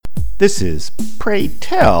This is Pray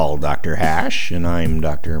Tell Dr. Hash, and I'm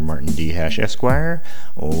Dr. Martin D. Hash, Esquire,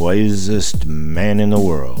 wisest man in the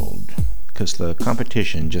world. 'Cause the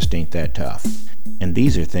competition just ain't that tough. And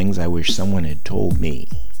these are things I wish someone had told me.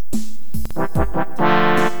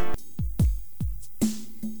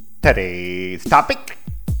 Today's topic,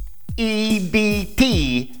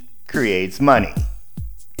 EBT Creates Money.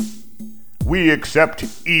 We accept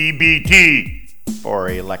EBT for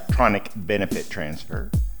electronic benefit transfer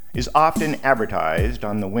is often advertised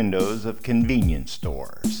on the windows of convenience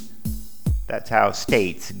stores. That's how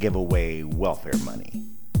states give away welfare money.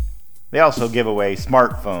 They also give away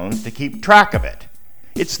smartphones to keep track of it.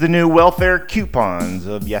 It's the new welfare coupons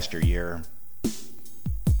of yesteryear.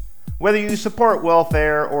 Whether you support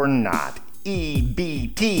welfare or not,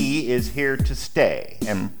 EBT is here to stay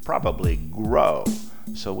and probably grow.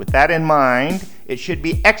 So with that in mind, it should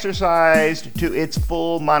be exercised to its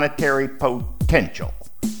full monetary potential.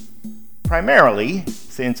 Primarily,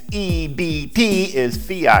 since EBT is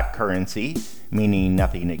fiat currency, meaning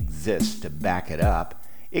nothing exists to back it up,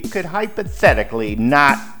 it could hypothetically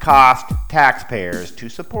not cost taxpayers to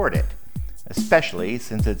support it, especially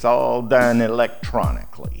since it's all done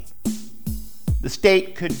electronically. The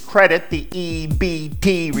state could credit the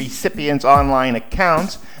EBT recipient's online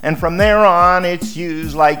accounts, and from there on, it's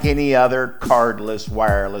used like any other cardless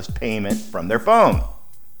wireless payment from their phone.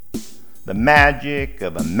 The magic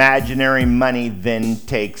of imaginary money then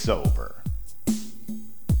takes over.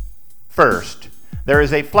 First, there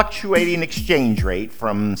is a fluctuating exchange rate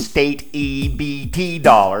from state EBT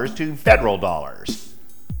dollars to federal dollars.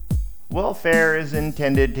 Welfare is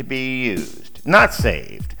intended to be used, not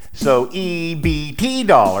saved, so EBT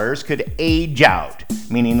dollars could age out,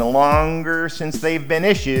 meaning the longer since they've been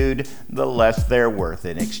issued, the less they're worth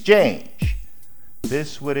in exchange.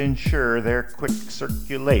 This would ensure their quick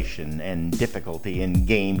circulation and difficulty in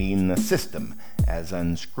gaming the system, as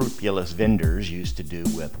unscrupulous vendors used to do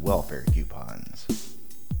with welfare coupons.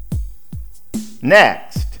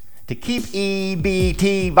 Next, to keep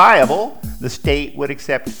EBT viable, the state would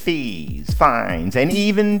accept fees, fines, and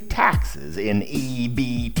even taxes in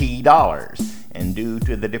EBT dollars. And due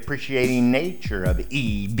to the depreciating nature of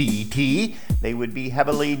EBT, they would be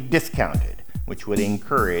heavily discounted, which would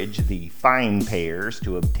encourage the fine payers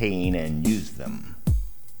to obtain and use them.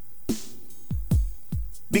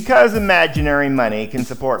 Because imaginary money can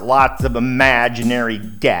support lots of imaginary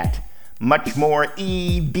debt, much more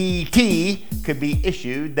EBT could be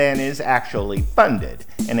issued than is actually funded,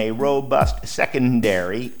 and a robust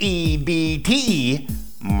secondary EBT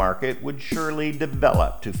market would surely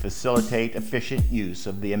develop to facilitate efficient use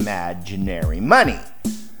of the imaginary money.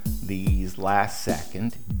 These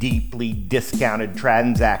last-second, deeply discounted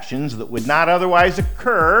transactions that would not otherwise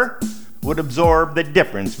occur would absorb the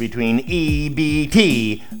difference between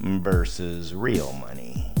EBT versus real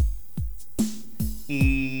money.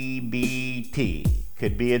 EBT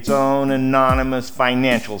could be its own anonymous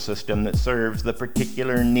financial system that serves the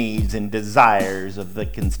particular needs and desires of the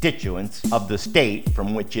constituents of the state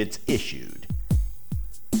from which it's issued.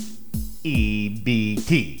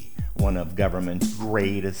 EBT, one of government's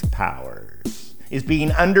greatest powers, is being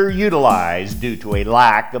underutilized due to a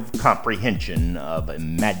lack of comprehension of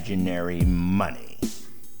imaginary money.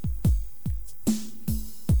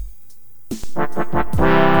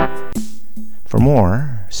 For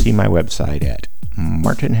more, see my website at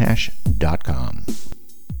martinhash.com.